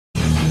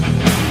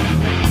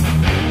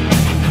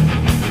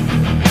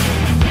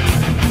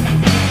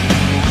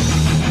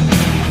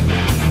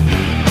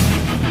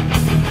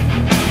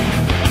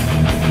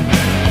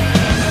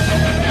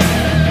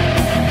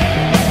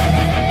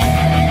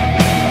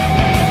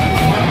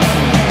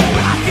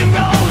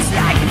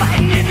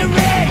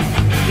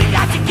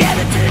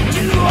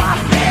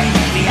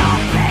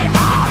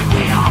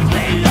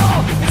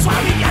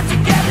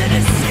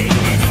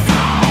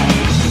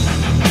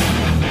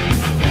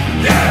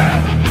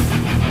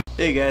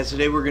Hey guys,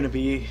 today we're going to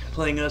be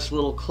playing us a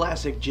little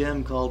classic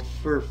gem called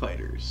Fur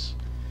Fighters.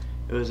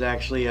 It was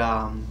actually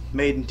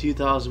made in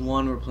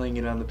 2001. We're playing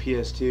it on the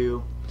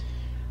PS2.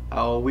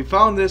 We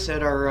found this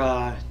at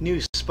our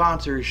new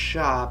sponsor's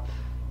shop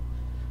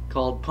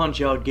called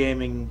PunchOut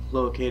Gaming,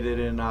 located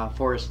in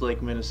Forest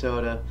Lake,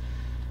 Minnesota.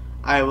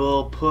 I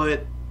will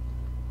put,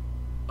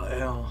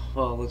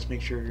 well, let's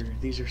make sure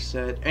these are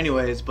set.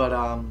 Anyways, but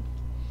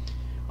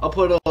I'll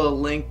put a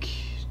link,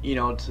 you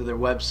know, to their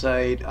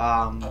website,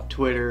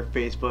 Twitter,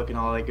 Facebook, and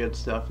all that good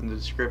stuff in the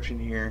description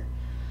here.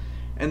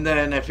 And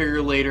then I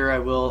figure later I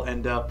will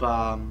end up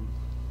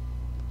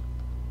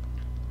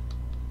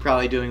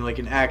probably doing like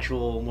an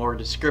actual, more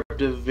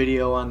descriptive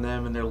video on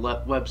them and their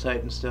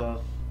website and stuff.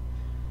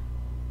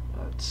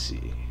 Let's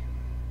see.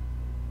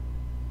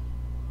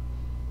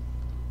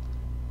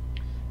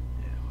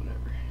 Yeah,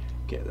 whatever.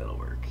 Okay, that'll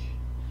work.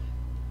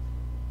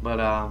 But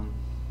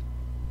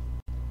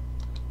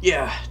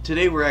yeah,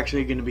 today we're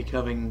actually going to be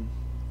covering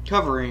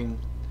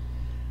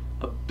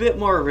a bit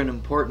more of an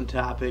important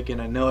topic, and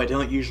I know I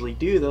don't usually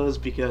do those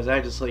because I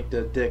just like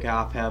to dick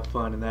off, have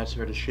fun, and that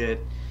sort of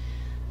shit.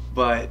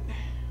 But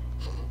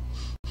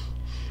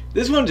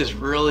this one just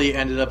really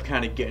ended up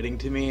kind of getting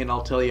to me, and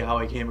I'll tell you how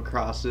I came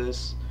across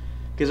this.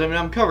 Because I mean,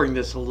 I'm covering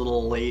this a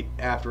little late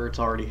after it's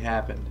already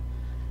happened.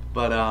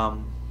 But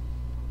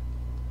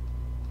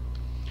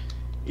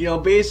you know,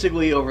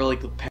 basically over like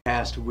the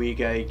past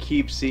week, I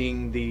keep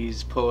seeing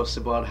these posts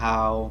about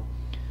how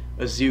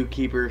a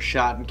zookeeper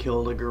shot and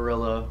killed a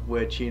gorilla,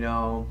 which, you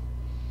know,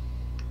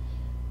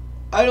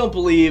 I don't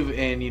believe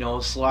in, you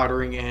know,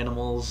 slaughtering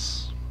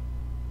animals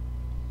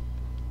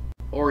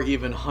or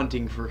even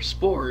hunting for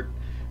sport.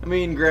 I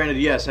mean, granted,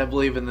 yes, I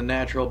believe in the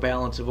natural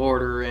balance of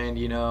order and,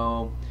 you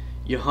know,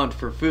 you hunt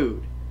for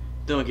food.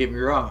 Don't get me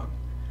wrong.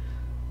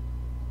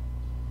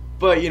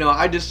 But, you know,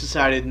 I just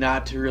decided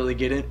not to really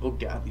get in. Oh,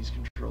 God, these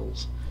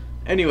controls.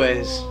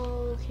 Anyways,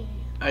 okay.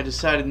 I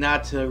decided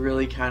not to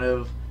really kind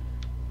of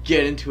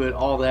get into it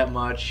all that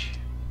much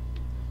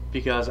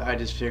because I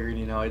just figured,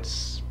 you know,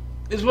 it's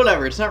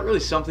whatever. It's not really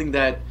something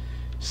that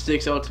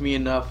sticks out to me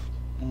enough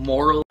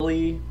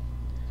morally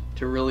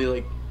to really,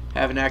 like,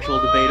 have an actual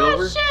debate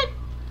over. Shit.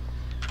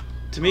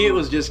 To me, it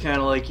was just kind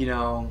of like, you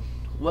know,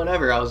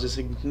 whatever. I was just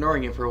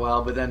ignoring it for a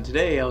while. But then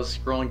today, I was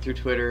scrolling through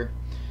Twitter,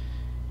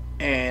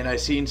 and I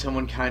seen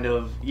someone kind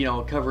of, you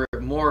know, cover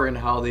it more in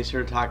how they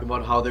started talking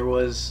about how there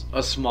was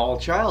a small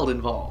child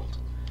involved.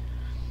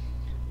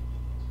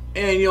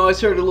 And, you know, I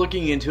started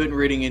looking into it and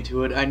reading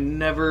into it. I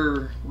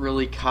never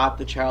really caught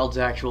the child's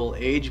actual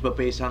age, but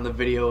based on the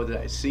video that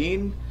I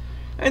seen,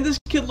 and this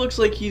kid looks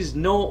like he's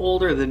no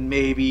older than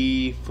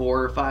maybe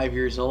 4 or 5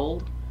 years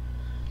old.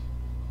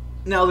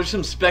 Now, there's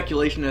some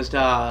speculation as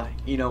to,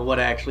 you know, what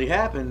actually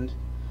happened.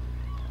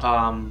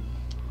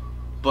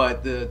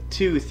 But the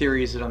two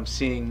theories that I'm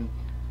seeing,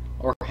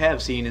 or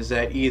have seen, is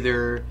that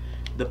either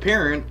the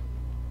parent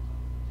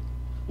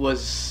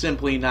was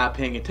simply not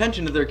paying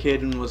attention to their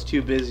kid and was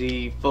too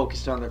busy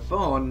focused on their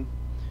phone,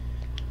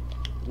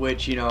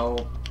 which, you know,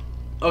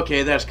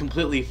 okay, that's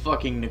completely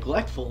fucking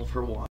neglectful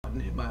for one,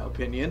 in my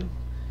opinion.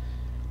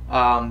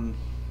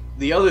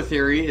 The other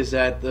theory is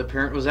that the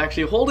parent was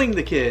actually holding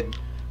the kid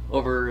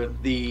over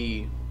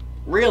the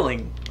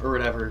railing or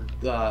whatever,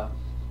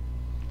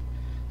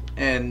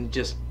 and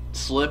just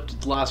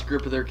slipped, lost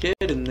grip of their kid,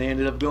 and they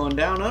ended up going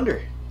down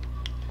under.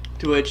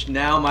 To which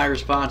now my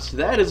response to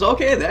that is,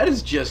 okay, that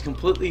is just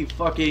completely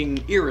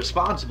fucking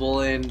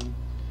irresponsible and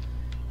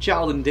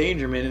child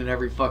endangerment in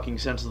every fucking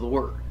sense of the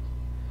word.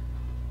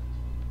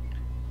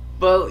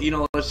 But, you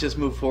know, let's just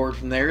move forward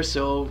from there.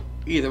 So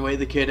either way,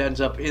 the kid ends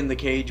up in the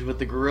cage with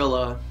the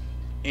gorilla,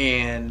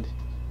 and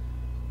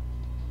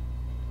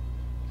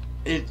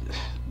the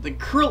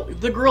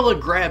gorilla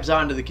grabs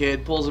onto the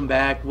kid, pulls him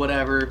back,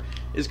 whatever,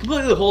 is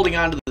completely holding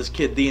onto this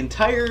kid the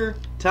entire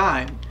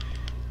time.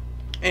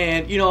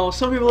 And, you know,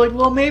 some people are like,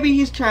 well, maybe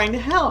he's trying to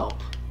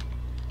help.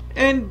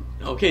 And,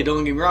 okay,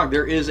 don't get me wrong,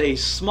 there is a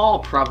small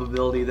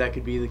probability that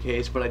could be the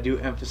case, but I do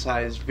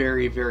emphasize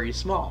very, very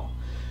small.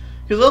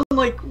 Because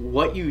unlike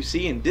what you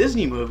see in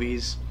Disney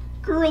movies,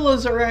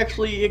 gorillas are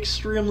actually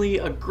extremely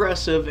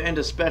aggressive and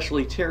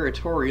especially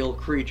territorial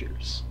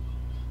creatures.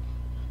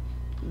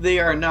 They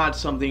are not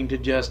something to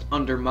just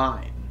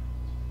undermine.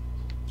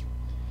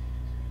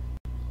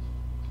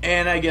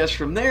 And I guess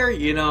from there,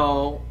 you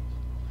know,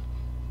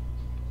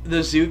 the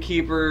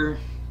zookeeper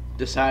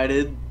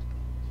decided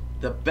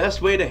the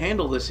best way to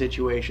handle this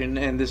situation,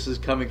 and this is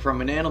coming from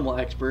an animal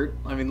expert,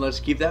 I mean, let's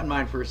keep that in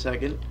mind for a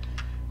second,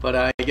 but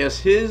I guess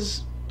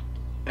his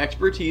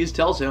expertise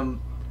tells him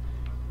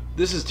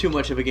this is too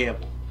much of a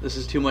gamble. This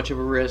is too much of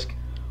a risk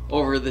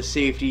over the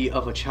safety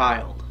of a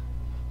child.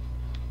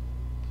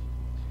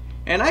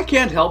 And I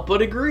can't help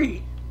but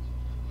agree.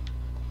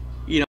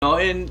 You know,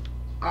 and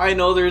I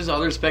know there's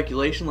other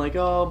speculation like,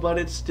 oh, but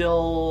it's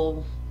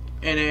still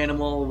an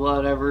animal,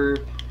 whatever.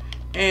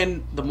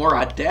 And the more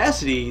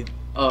audacity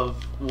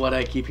of what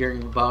I keep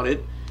hearing about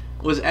it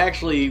was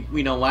actually,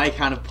 you know, when I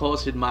kind of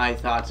posted my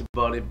thoughts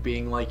about it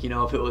being like, you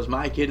know, if it was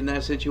my kid in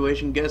that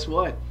situation, guess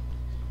what?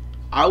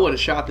 I would have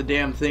shot the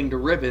damn thing to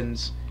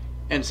ribbons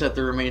and set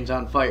the remains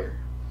on fire.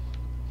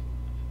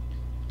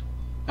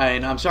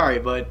 And I'm sorry,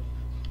 but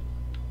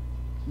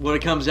when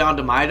it comes down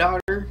to my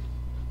daughter,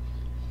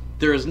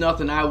 there is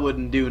nothing I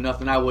wouldn't do,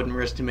 nothing I wouldn't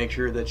risk to make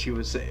sure that she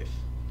was safe.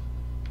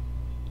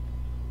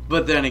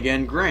 But then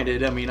again,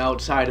 granted, I mean,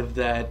 outside of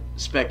that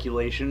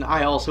speculation,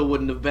 I also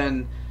wouldn't have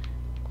been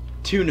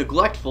too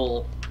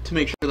neglectful to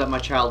make sure that my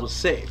child was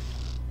safe.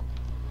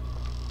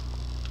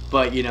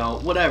 But, you know,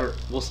 whatever.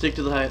 We'll stick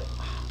to the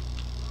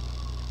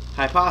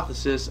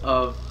hypothesis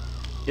of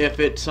if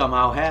it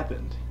somehow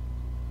happened.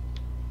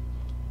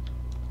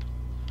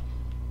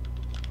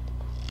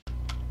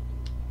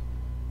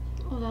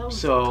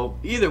 So,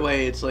 either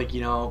way, it's like,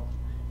 you know,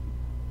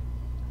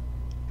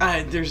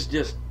 there's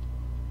just,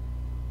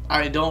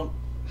 I don't,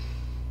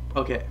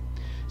 okay.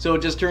 So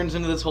it just turns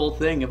into this whole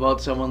thing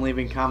about someone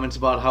leaving comments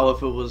about how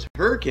if it was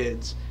her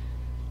kids,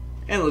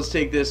 and let's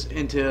take this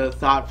into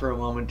thought for a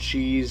moment,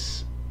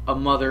 she's a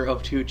mother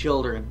of 2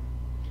 children.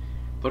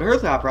 But her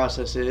thought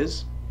process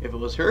is, if it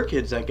was her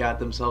kids that got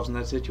themselves in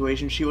that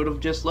situation, she would have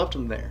just left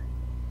them there.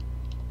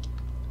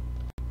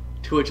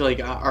 To which,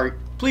 like,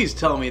 please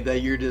tell me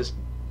that you're just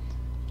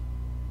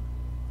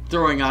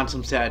throwing on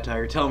some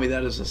satire. Tell me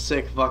that is a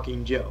sick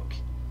fucking joke.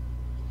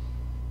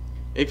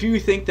 If you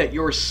think that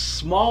your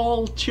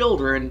small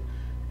children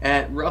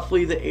at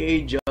roughly the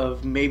age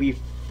of maybe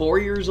 4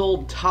 years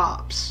old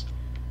tops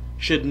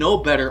should know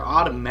better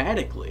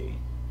automatically,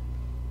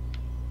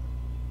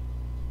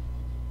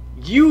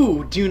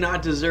 you do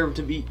not deserve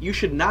to be, you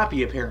should not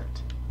be a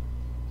parent.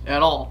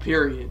 At all,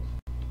 period.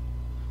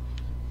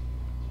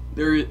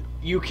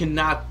 You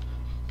cannot,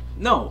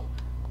 no.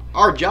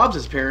 Our jobs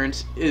as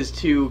parents is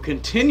to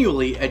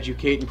continually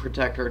educate and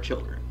protect our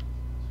children.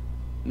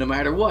 No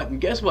matter what. And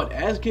guess what?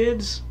 As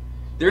kids,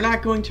 they're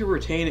not going to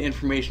retain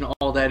information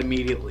all that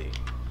immediately.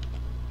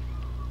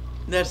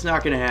 That's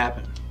not going to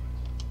happen.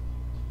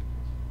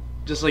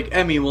 Just like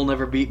Emmy will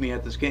never beat me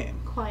at this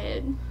game.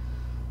 Quiet.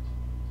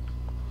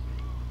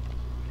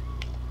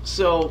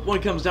 So, when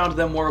it comes down to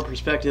that moral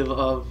perspective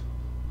of,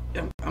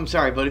 I'm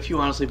sorry, but if you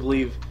honestly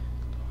believe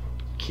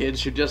kids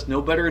should just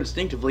know better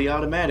instinctively,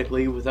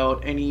 automatically,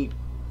 without any,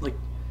 like,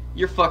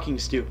 you're fucking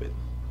stupid.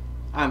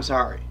 I'm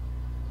sorry.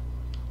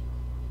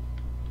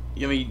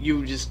 I mean,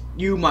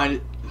 you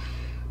might,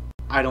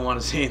 I don't want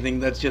to say anything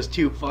that's just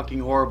too fucking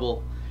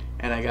horrible,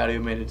 and I gotta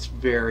admit, it's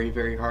very,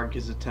 very hard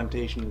because the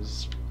temptation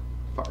is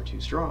far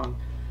too strong,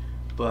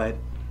 but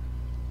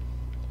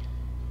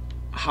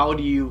how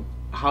do you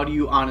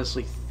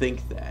honestly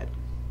think that?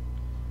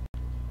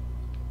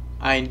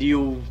 I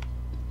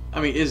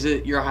mean, is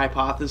it your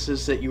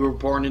hypothesis that you were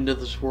born into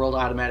this world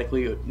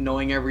automatically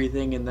knowing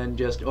everything, and then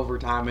just over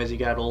time as you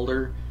got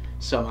older,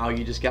 somehow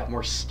you just got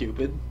more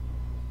stupid?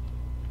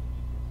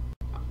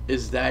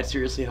 Is that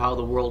seriously how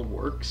the world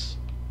works?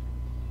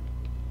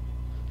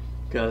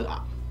 Because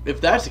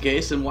if that's the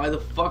case, then why the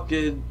fuck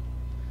did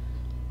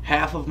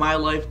half of my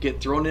life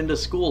get thrown into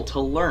school to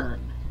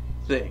learn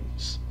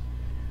things?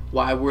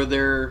 Why were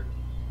there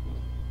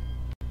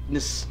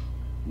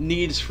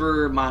needs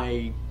for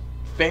my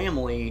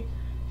family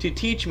to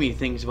teach me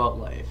things about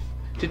life,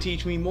 to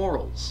teach me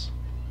morals?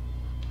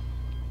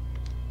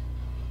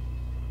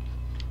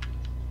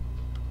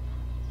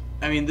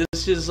 I mean,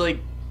 this is like,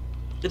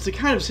 it's a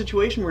kind of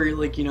situation where you're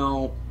like, you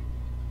know,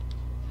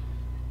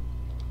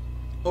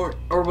 or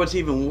what's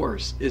even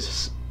worse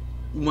is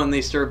when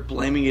they start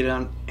blaming it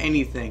on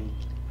anything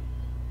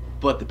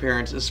but the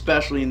parents,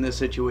 especially in this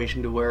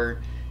situation, to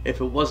where if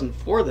it wasn't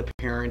for the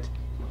parent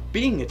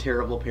being a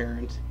terrible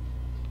parent,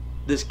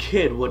 this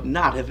kid would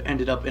not have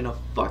ended up in a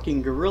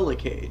fucking gorilla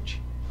cage.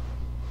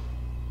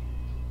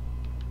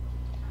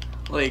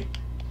 Like,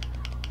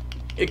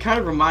 it kind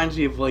of reminds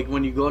me of like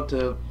when you go out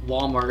to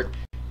Walmart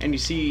and you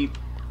see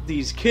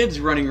these kids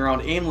running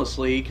around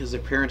aimlessly because their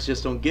parents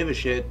just don't give a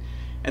shit,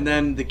 and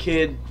then the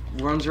kid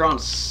runs around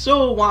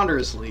so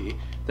wanderously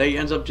that he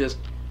ends up just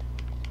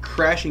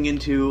crashing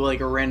into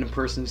like a random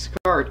person's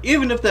cart,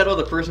 even if that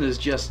other person is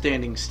just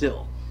standing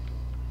still.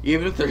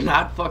 Even if they're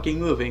not fucking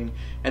moving,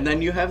 and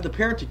then you have the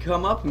parent to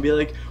come up and be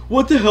like,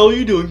 "What the hell are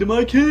you doing to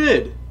my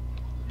kid?"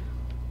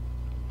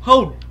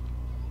 How,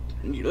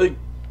 like,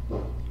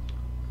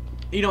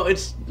 you know,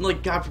 it's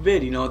like, God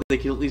forbid, you know, they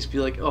could at least be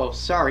like, "Oh,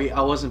 sorry,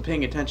 I wasn't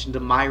paying attention to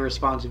my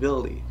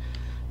responsibility."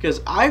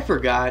 Because I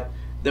forgot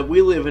that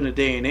we live in a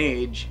day and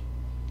age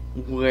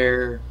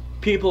where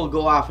people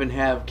go off and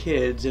have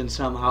kids, and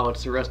somehow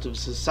it's the rest of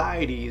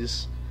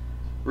society's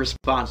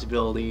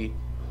responsibility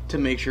to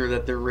make sure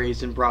that they're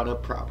raised and brought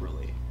up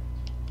properly.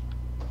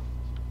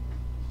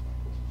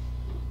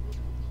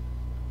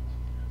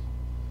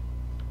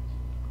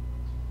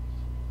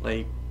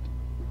 Like,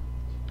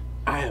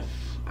 I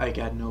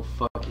got no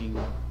fucking,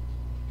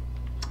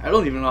 I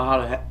don't even know how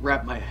to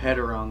wrap my head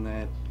around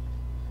that.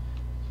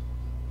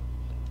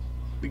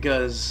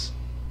 Because,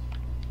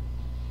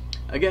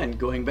 again,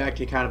 going back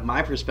to kind of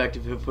my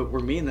perspective, if it were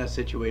me in that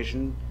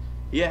situation,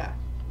 yeah,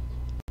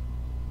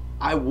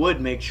 I would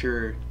make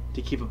sure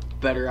to keep a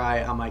better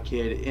eye on my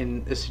kid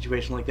in a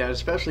situation like that,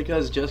 especially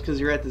because just because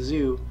you're at the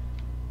zoo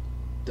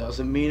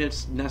doesn't mean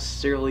it's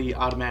necessarily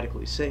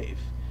automatically safe.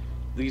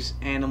 These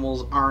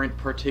animals aren't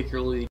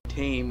particularly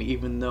tame,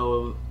 even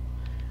though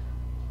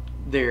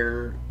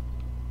they're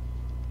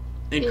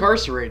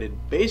incarcerated.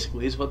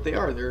 Basically, is what they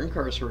are. They're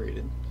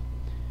incarcerated.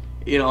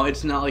 You know,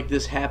 it's not like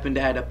this happened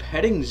at a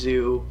petting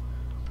zoo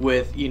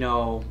with, you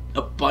know,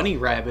 a bunny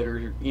rabbit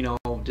or, you know,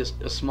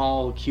 just a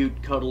small,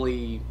 cute,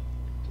 cuddly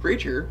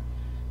creature,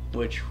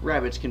 which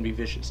rabbits can be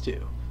vicious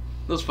too.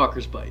 Those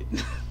fuckers bite.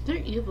 They're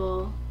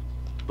evil.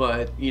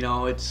 But, you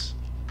know, it's...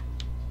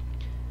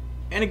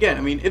 And again,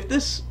 I mean, if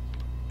this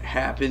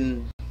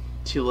happened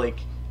to, like,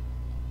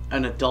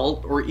 an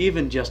adult or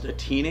even just a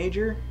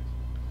teenager,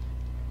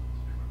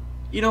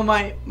 you know,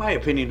 my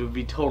opinion would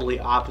be totally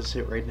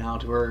opposite right now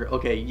to where,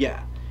 okay,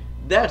 yeah,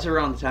 that's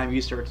around the time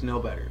you start to know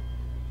better.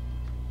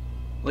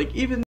 Like,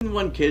 even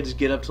when kids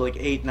get up to, like,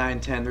 8, 9,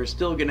 10, they're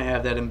still going to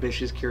have that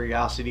ambitious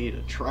curiosity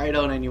to try it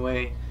out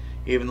anyway,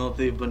 even though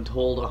they've been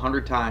told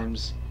 100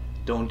 times,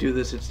 don't do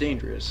this, it's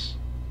dangerous.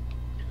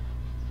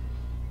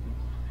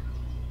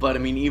 But, I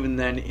mean, even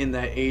then, in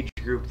that age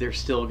group, they're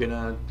still going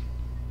to,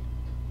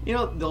 you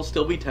know, they'll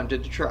still be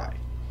tempted to try.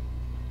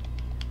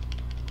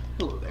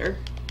 Hello there.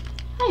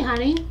 Hi,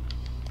 honey. Do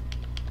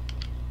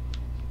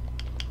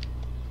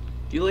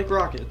you like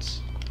rockets?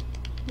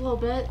 A little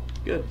bit.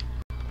 Good.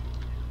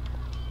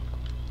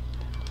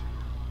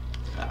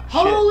 Ah,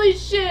 Holy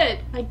shit!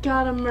 I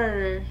got a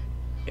murder.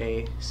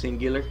 A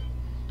singular.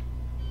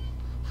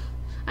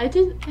 I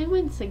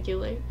went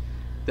singular.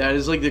 That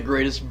is like the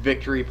greatest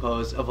victory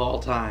pose of all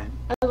time.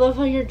 I love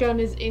how your gun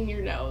is in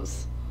your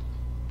nose.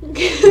 I'm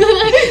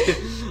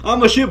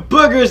gonna shoot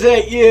boogers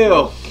at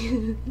you!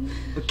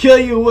 I'll kill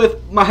you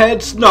with my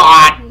head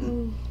snot!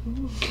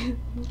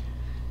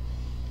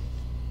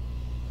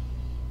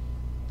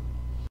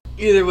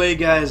 Either way,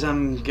 guys,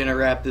 I'm gonna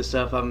wrap this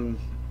up. I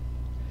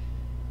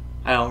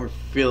don't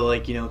feel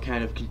like, you know,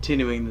 kind of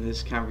continuing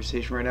this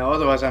conversation right now.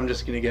 Otherwise, I'm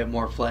just gonna get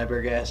more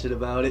flabbergasted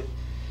about it.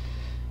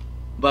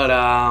 But,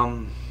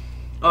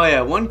 oh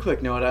yeah, one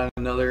quick note on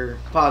another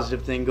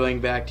positive thing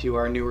going back to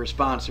our newer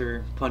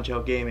sponsor,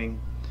 PunchOut Gaming.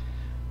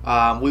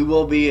 We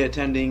will be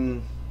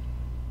attending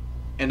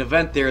an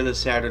event there this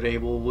Saturday.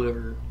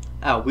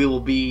 We will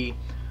be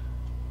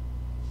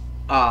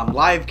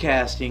live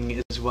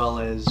casting as well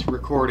as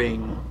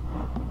recording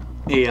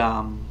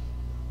a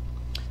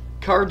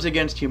Cards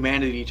Against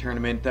Humanity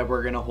tournament that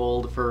we're going to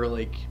hold for,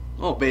 like,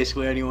 well,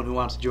 basically anyone who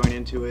wants to join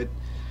into it.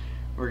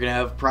 We're going to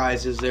have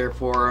prizes there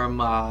for them.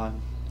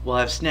 We'll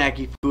have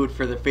snacky food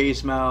for the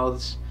face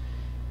mouths,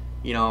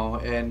 you know,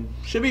 and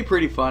should be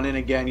pretty fun. And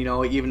again, you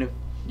know, even if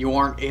you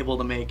aren't able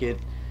to make it,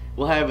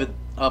 we'll have it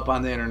up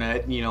on the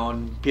internet, you know,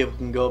 and people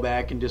can go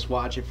back and just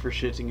watch it for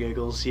shits and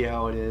giggles, see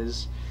how it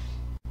is.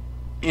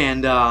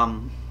 And,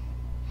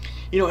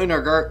 you know, in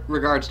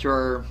regards to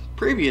our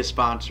previous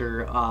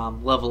sponsor,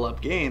 Level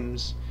Up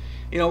Games,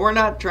 you know, we're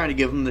not trying to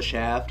give them the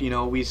shaft. You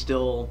know, we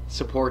still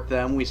support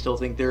them. We still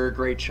think they're a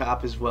great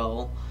shop as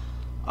well.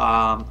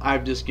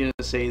 I'm just gonna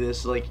say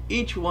this, like,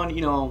 each one,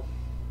 you know,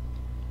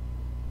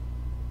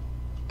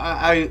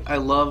 I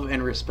love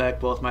and respect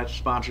both my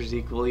sponsors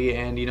equally,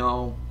 and, you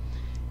know,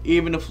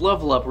 even if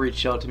Level Up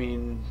reached out to me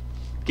and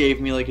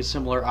gave me, like, a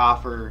similar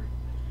offer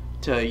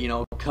to, you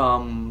know,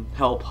 come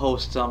help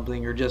host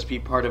something or just be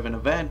part of an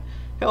event,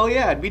 hell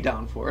yeah, I'd be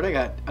down for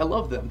it. I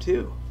love them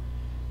too,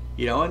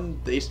 you know,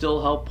 and they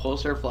still help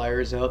post our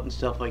flyers out and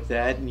stuff like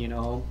that. And, you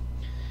know,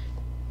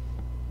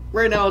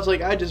 right now it's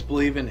like, I just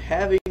believe in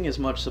having as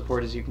much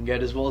support as you can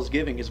get as well as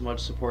giving as much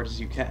support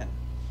as you can.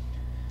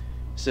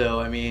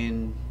 So, I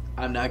mean,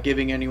 I'm not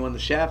giving anyone the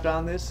shaft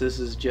on this. This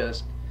is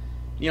just,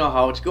 you know,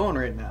 how it's going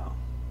right now.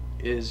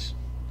 Is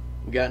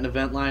we got an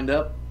event lined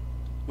up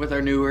with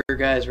our newer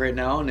guys right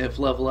now, and if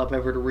Level Up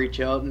ever to reach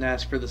out and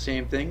ask for the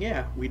same thing,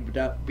 yeah, we'd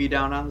be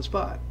down on the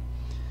spot.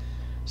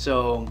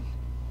 So,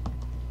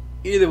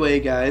 either way,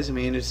 guys, I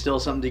mean, it's still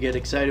something to get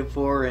excited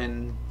for,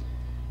 and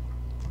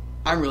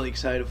I'm really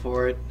excited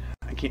for it.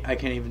 I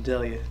can't even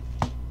tell you.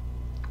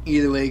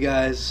 Either way,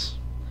 guys,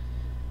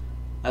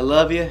 I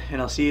love you,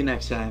 and I'll see you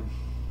next time.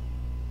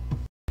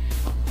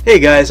 Hey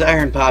guys,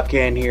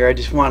 IronPopcan here. I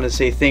just wanted to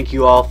say thank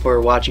you all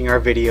for watching our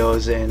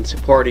videos and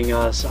supporting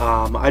us.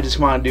 I just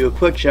want to do a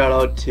quick shout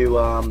out to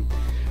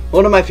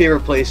one of my favorite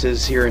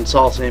places here in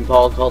Salt St.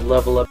 Paul called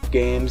Level Up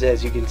Games.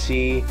 As you can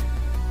see,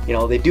 you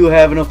know, they do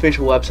have an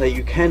official website.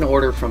 You can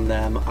order from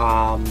them.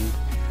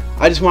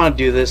 I just want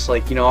to do this,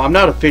 like, you know, I'm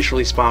not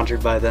officially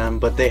sponsored by them,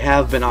 but they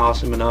have been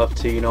awesome enough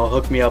to, you know,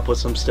 hook me up with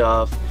some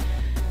stuff,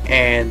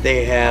 and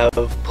they have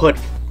put,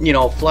 you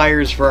know,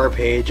 flyers for our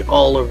page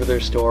all over their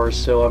stores.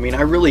 So I mean,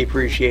 I really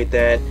appreciate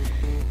that,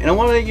 and I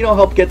want to, you know,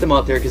 help get them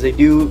out there, because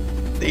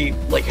they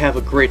like have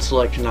a great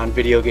selection on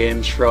video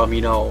games from,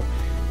 you know,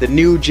 the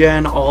new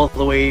gen all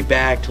the way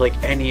back to like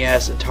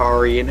NES,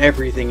 Atari, and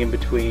everything in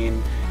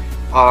between.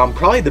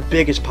 Probably the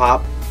biggest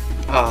pop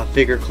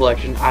figure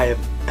collection I have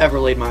ever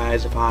laid my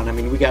eyes upon. I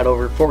mean, we got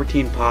over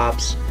 14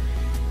 pops,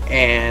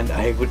 and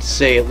I would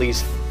say at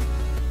least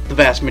the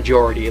vast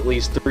majority, at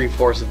least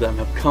 3/4 of them,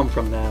 have come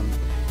from them.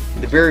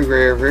 They're very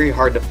rare, very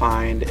hard to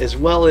find, as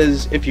well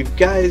as if you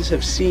guys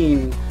have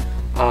seen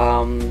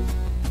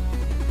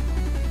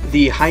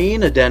the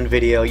Hyena Den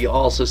video, you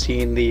also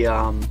seen the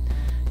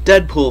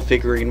Deadpool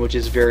figurine, which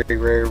is very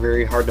rare,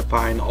 very hard to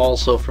find,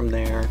 also from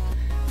there,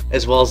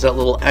 as well as that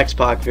little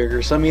X-Pac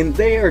figure. So I mean,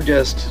 they're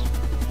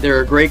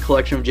a great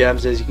collection of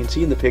gems, as you can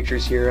see in the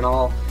pictures here, and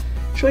I'll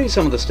show you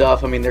some of the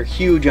stuff. I mean, they're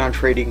huge on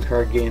trading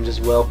card games as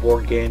well,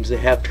 board games. They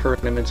have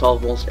tournaments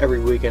almost every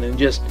weekend, and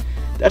just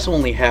that's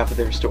only half of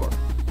their store.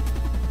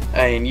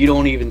 And you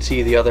don't even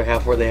see the other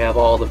half where they have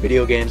all the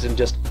video games and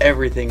just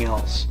everything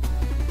else.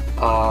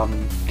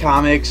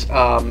 Comics,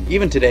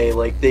 even today,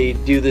 like, they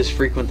do this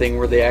frequent thing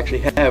where they actually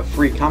have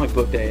free comic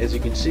book day, as you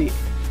can see.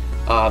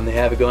 They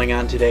have it going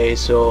on today,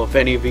 so if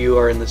any of you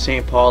are in the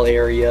St. Paul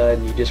area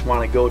and you just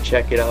want to go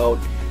check it out,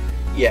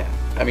 yeah,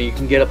 I mean, you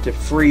can get up to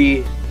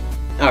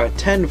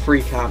 10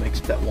 free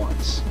comics at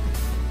once.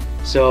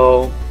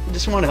 So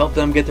just want to help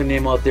them get their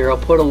name out there. I'll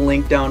put a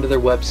link down to their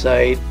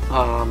website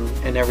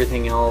and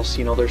everything else,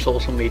 you know, their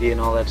social media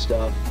and all that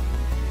stuff.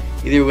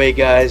 Either way,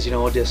 guys, you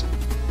know, just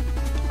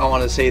I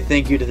want to say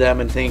thank you to them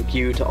and thank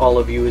you to all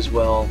of you as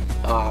well.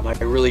 I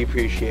really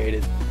appreciate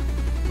it.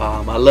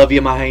 I love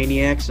you, my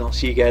Hyeniacs, and I'll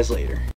see you guys later.